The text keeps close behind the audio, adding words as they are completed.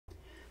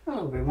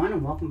Hello everyone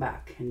and welcome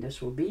back, and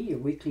this will be your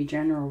weekly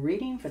general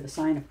reading for the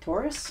sign of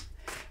Taurus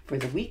for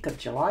the week of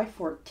July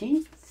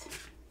 14th.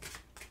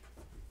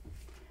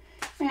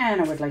 And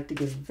I would like to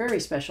give a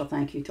very special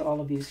thank you to all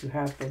of you who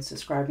have been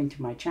subscribing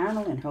to my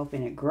channel and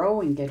helping it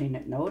grow and getting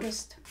it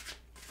noticed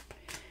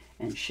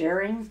and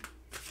sharing,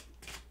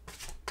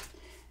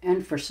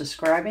 and for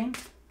subscribing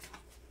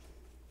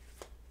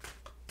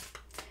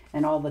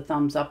and all the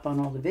thumbs up on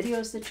all the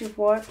videos that you've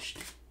watched.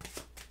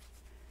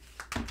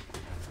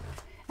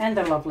 And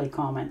the lovely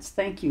comments.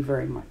 Thank you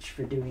very much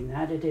for doing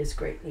that. It is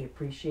greatly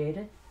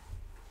appreciated.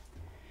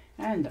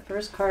 And the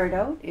first card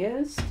out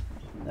is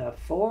the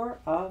Four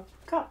of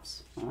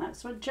Cups. Well,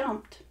 that's what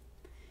jumped.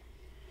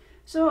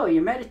 So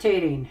you're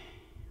meditating.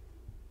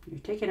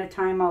 You're taking a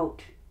time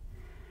out.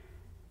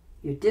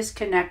 You're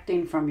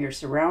disconnecting from your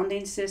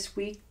surroundings this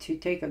week to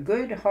take a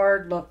good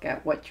hard look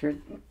at what your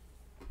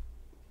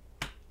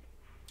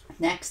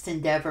next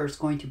endeavor is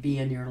going to be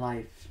in your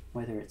life.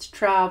 Whether it's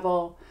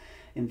travel,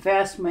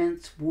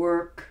 investments,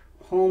 work,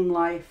 home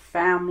life,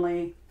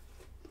 family,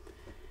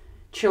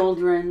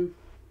 children.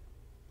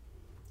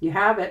 You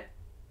have it,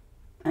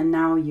 and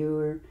now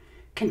you're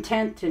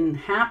content and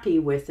happy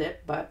with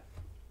it, but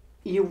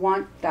you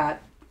want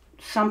that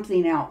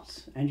something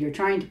else, and you're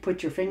trying to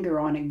put your finger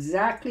on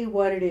exactly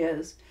what it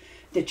is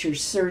that you're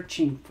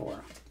searching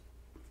for.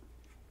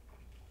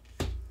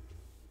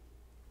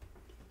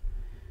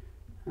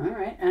 All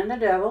right, and the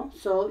Devil.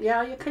 So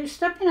yeah, you're kind of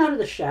stepping out of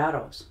the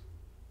shadows.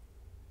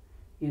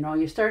 You know,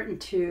 you're starting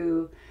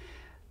to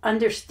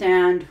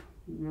understand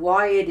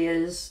why it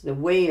is the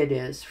way it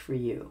is for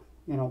you.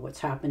 You know, what's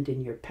happened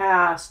in your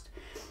past,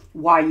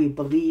 why you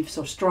believe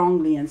so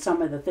strongly in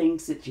some of the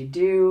things that you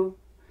do,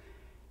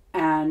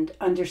 and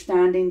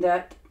understanding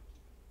that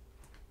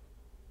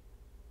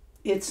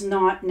it's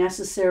not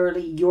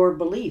necessarily your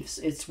beliefs.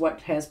 It's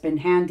what has been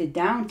handed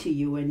down to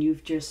you, and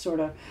you've just sort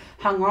of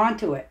hung on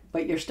to it.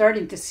 But you're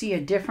starting to see a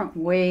different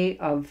way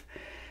of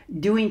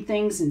doing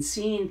things and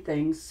seeing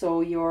things, so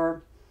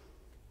you're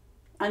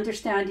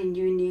understanding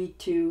you need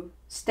to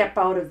step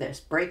out of this,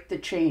 break the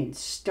chains,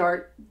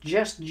 start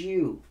just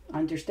you,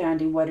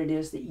 understanding what it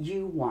is that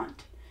you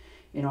want.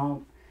 You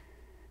know,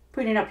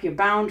 putting up your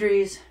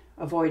boundaries,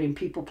 avoiding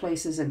people,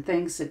 places, and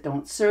things that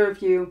don't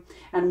serve you,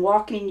 and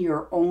walking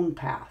your own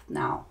path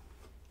now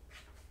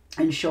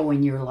and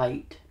showing your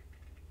light.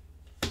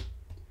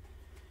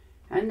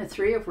 And the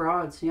Three of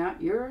Rods, yeah,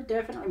 you're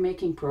definitely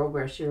making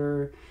progress.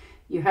 You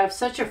have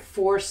such a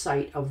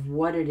foresight of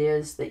what it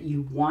is that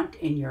you want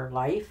in your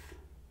life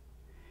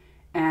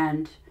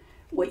and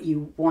what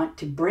you want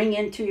to bring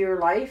into your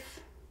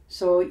life.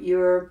 So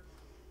you're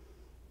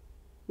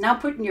now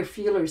putting your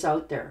feelers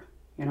out there.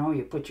 You know,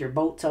 you put your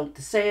boats out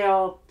to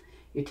sail.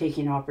 You're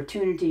taking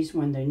opportunities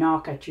when they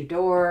knock at your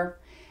door.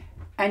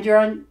 And you're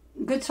on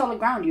good solid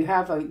ground. You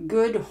have a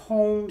good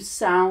home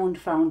sound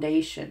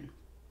foundation.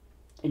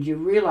 And you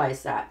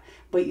realize that.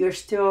 But you're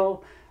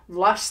still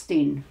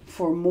lusting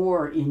for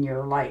more in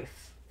your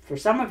life. For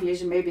some of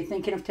you may be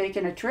thinking of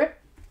taking a trip.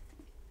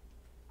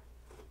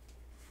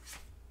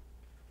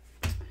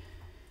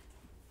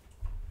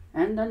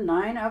 And the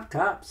Nine of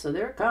Cups. So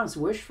there comes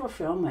wish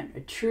fulfillment,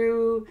 a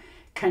true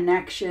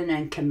connection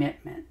and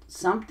commitment,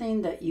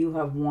 something that you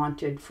have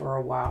wanted for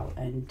a while,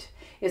 and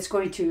it's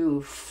going to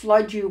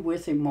flood you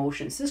with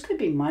emotions. This could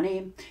be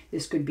money,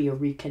 this could be a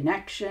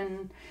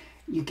reconnection.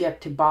 You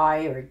get to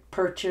buy or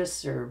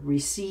purchase or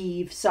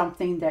receive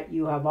something that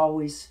you have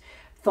always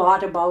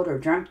thought about or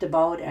dreamt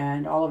about,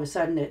 and all of a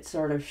sudden it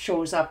sort of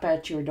shows up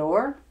at your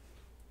door.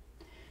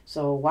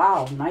 So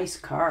wow, nice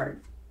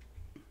card.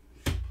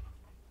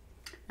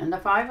 And the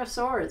Five of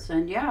Swords.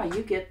 And yeah,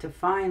 you get to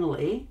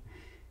finally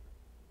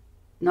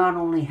not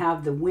only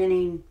have the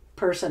winning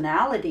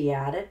personality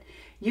at it,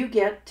 you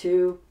get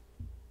to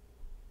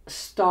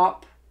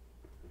stop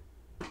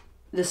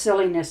the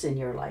silliness in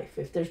your life.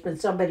 If there's been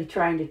somebody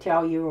trying to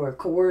tell you or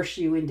coerce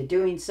you into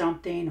doing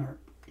something or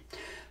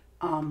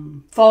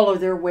follow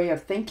their way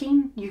of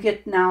thinking, you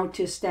get now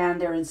to stand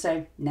there and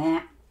say,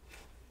 nah.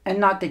 And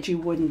not that you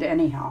wouldn't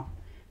anyhow,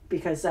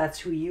 because that's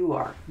who you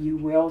are. You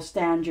will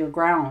stand your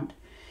ground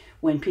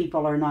when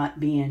people are not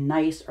being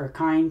nice or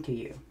kind to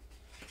you.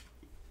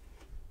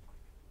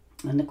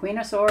 And the Queen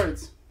of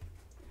Swords.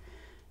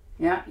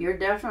 Yeah, you're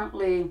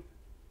definitely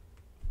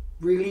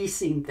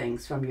releasing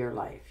things from your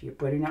life. You're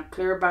putting up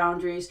clear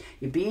boundaries.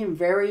 You're being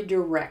very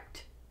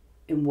direct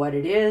in what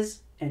it is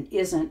and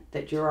isn't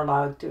that you're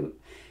allowed to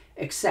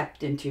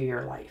accept into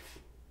your life.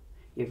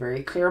 You're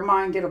very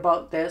clear-minded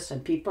about this,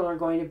 and people are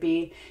going to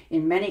be,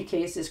 in many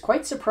cases,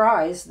 quite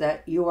surprised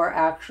that you are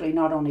actually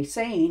not only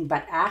saying,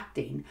 but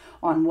acting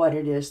on what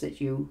it is that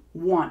you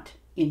want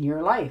in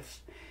your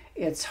life.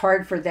 It's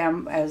hard for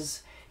them,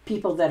 as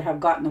people that have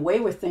gotten away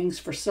with things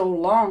for so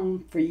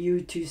long, for you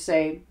to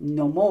say,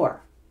 no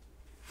more.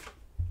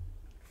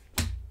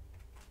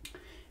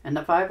 And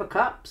the Five of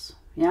Cups.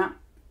 Yeah,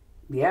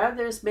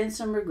 there's been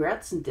some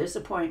regrets and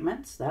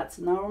disappointments. That's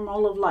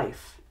normal of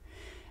life.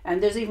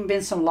 And there's even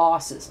been some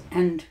losses.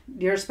 And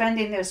you're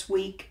spending this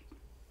week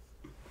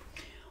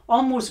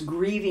almost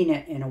grieving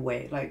it in a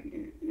way. Like,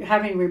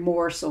 having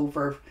remorse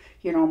over,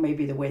 you know,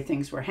 maybe the way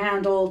things were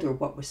handled or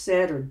what was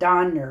said or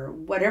done or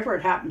whatever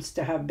it happens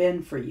to have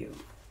been for you.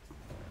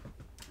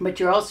 But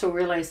you're also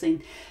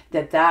realizing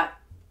that that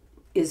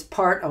is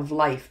part of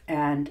life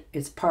and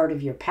it's part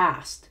of your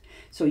past.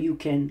 So you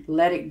can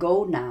let it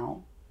go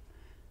now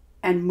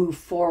and move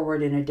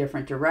forward in a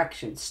different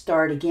direction.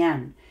 Start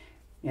again.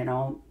 You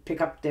know, pick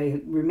up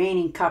the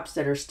remaining cups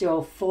that are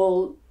still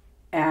full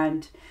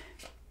and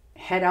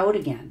head out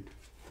again.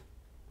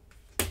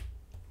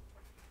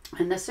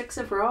 And the Six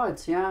of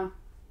Rods, yeah.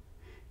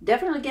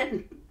 Definitely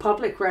getting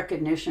public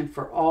recognition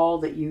for all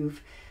that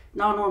you've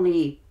not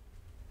only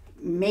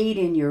made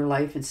in your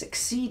life and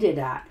succeeded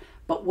at,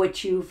 but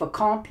what you've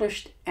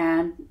accomplished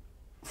and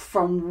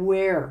from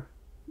where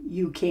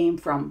you came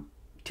from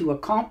to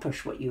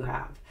accomplish what you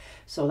have.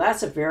 So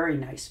that's a very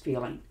nice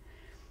feeling,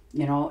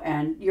 you know,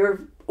 and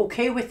you're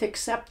okay with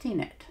accepting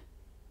it.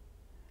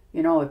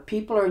 You know, if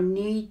people are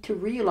need to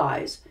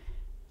realize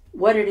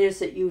what it is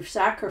that you've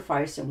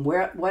sacrificed and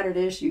what it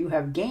is you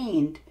have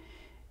gained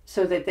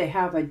so that they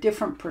have a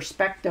different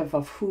perspective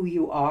of who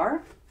you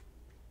are.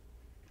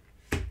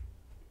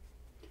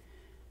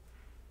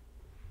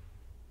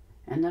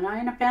 And the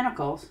Nine of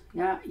Pentacles,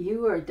 yeah,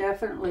 you are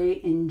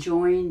definitely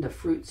enjoying the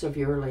fruits of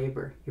your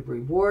labor. You're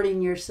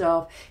rewarding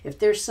yourself. If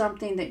there's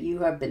something that you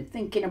have been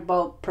thinking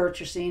about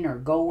purchasing or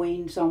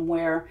going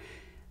somewhere,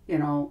 you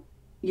know,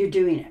 you're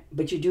doing it.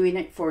 But you're doing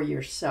it for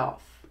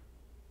yourself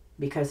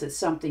because it's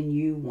something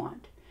you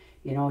want.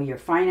 You know, your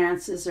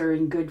finances are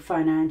in good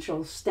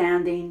financial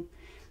standing.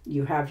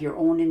 You have your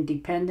own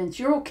independence.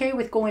 You're okay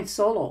with going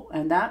solo.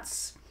 And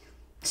that's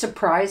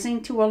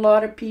surprising to a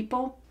lot of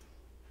people.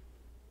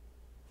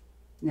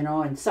 You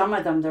know, and some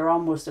of them, they're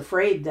almost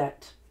afraid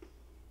that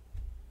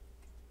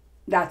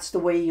that's the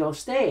way you'll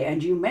stay.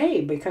 And you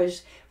may,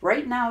 because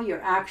right now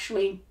you're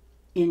actually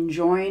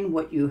enjoying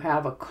what you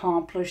have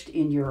accomplished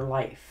in your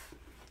life.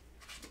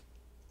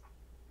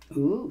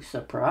 Ooh,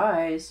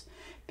 surprise.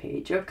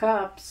 Page of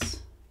Cups.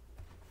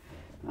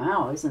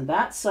 Wow, isn't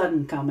that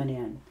sudden coming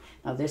in?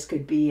 Now this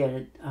could be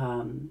a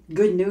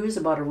good news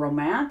about a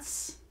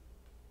romance.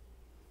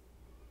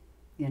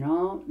 You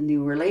know,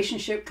 new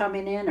relationship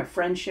coming in, a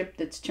friendship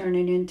that's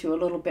turning into a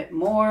little bit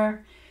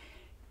more.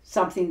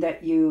 Something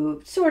that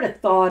you sort of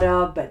thought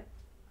of, but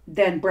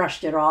then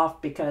brushed it off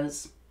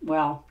because,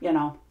 well, you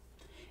know,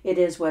 it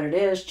is what it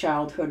is.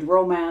 Childhood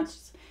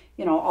romance,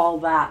 you know, all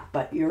that.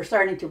 But you're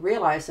starting to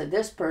realize that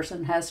this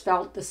person has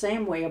felt the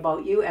same way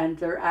about you and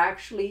they're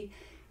actually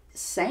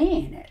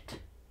saying it.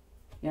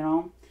 You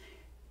know,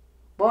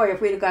 boy,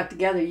 if we'd have got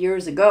together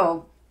years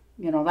ago,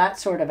 you know, that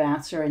sort of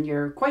answer, and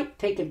you're quite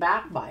taken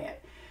back by it.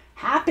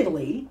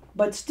 Happily,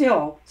 but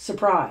still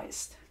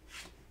surprised.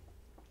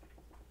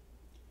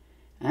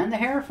 And the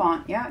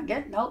Hierophant, yeah,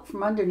 getting out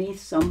from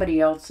underneath somebody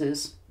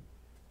else's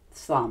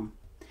thumb.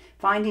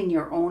 Finding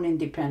your own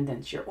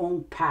independence, your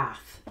own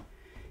path.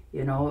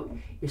 You know,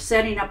 you're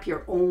setting up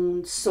your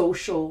own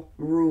social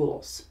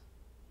rules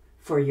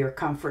for your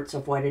comforts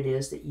of what it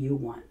is that you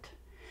want.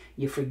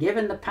 You've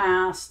forgiven the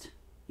past,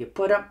 you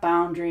put up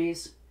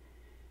boundaries,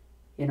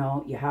 you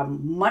know, you have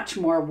much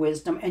more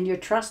wisdom, and you're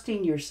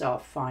trusting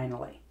yourself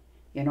finally.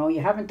 You know,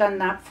 you haven't done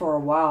that for a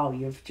while.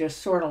 You've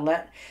just sort of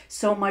let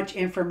so much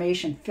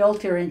information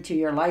filter into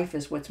your life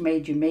is what's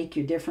made you make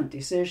your different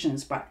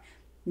decisions, but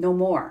no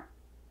more.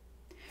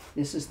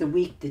 This is the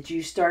week that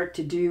you start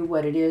to do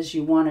what it is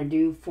you want to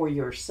do for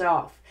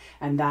yourself,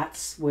 and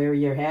that's where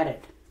you're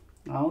headed.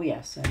 Oh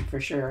yes, and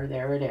for sure,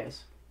 there it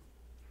is.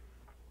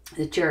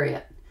 The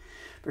Chariot.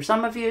 For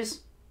some of you,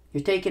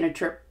 you're taking a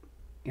trip.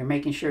 You're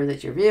making sure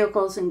that your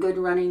vehicle's in good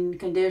running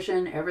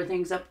condition.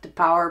 Everything's up to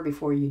power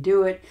before you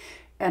do it.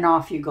 And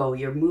off you go.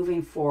 You're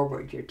moving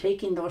forward. You're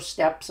taking those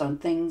steps on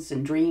things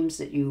and dreams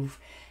that you've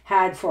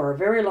had for a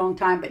very long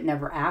time but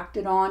never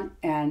acted on,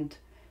 and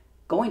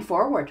going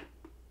forward.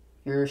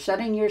 You're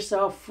setting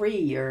yourself free.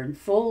 You're in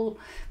full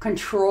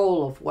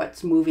control of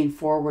what's moving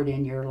forward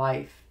in your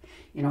life.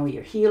 You know,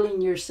 you're healing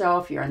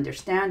yourself. You're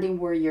understanding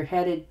where you're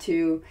headed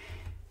to.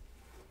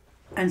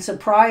 And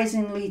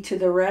surprisingly to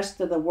the rest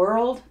of the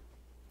world,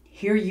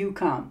 here you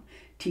come.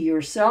 To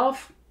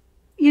yourself,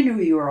 you knew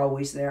you were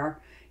always there.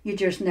 You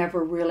just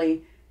never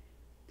really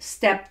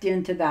stepped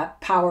into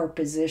that power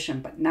position,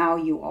 but now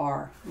you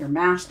are. You're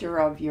master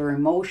of your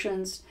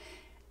emotions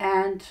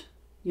and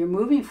you're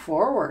moving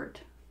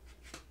forward.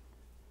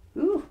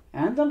 Ooh,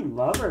 and the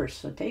Lovers.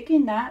 So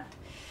taking that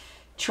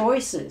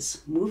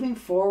choices, moving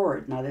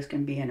forward. Now this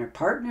can be in a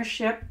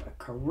partnership,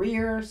 a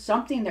career,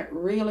 something that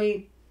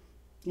really,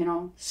 you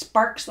know,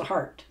 sparks the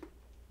heart.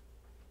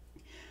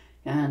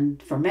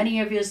 And for many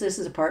of you, this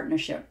is a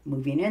partnership,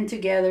 moving in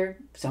together,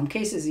 some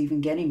cases even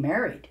getting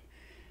married.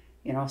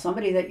 You know,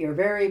 somebody that you're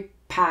very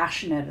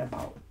passionate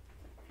about.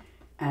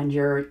 And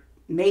you're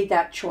made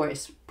that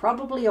choice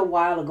probably a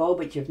while ago,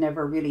 but you've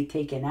never really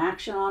taken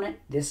action on it.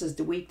 This is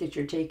the week that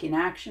you're taking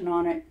action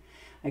on it.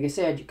 Like I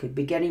said, you could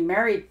be getting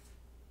married,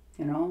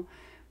 you know,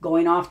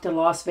 going off to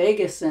Las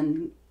Vegas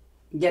and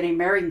getting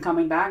married and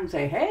coming back and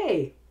say,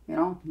 hey, you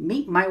know,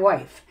 meet my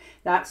wife,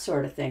 that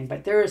sort of thing.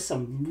 But there is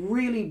some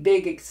really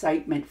big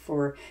excitement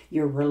for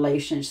your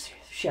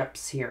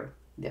relationships here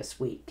this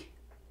week.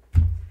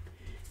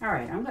 All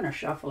right, I'm going to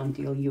shuffle and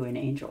deal you an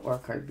angel or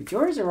card. But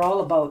yours are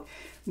all about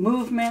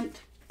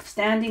movement,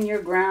 standing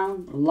your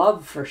ground,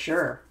 love for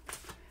sure.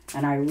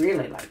 And I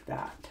really like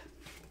that.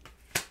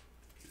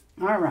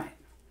 All right.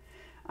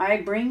 I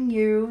bring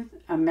you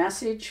a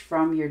message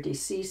from your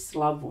deceased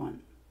loved one.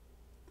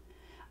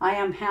 I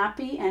am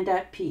happy and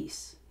at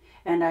peace,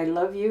 and I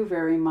love you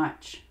very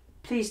much.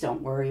 Please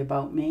don't worry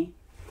about me.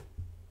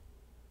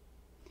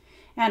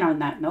 And on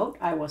that note,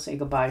 I will say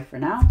goodbye for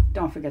now.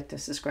 Don't forget to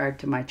subscribe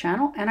to my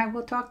channel, and I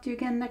will talk to you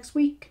again next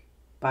week.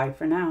 Bye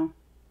for now.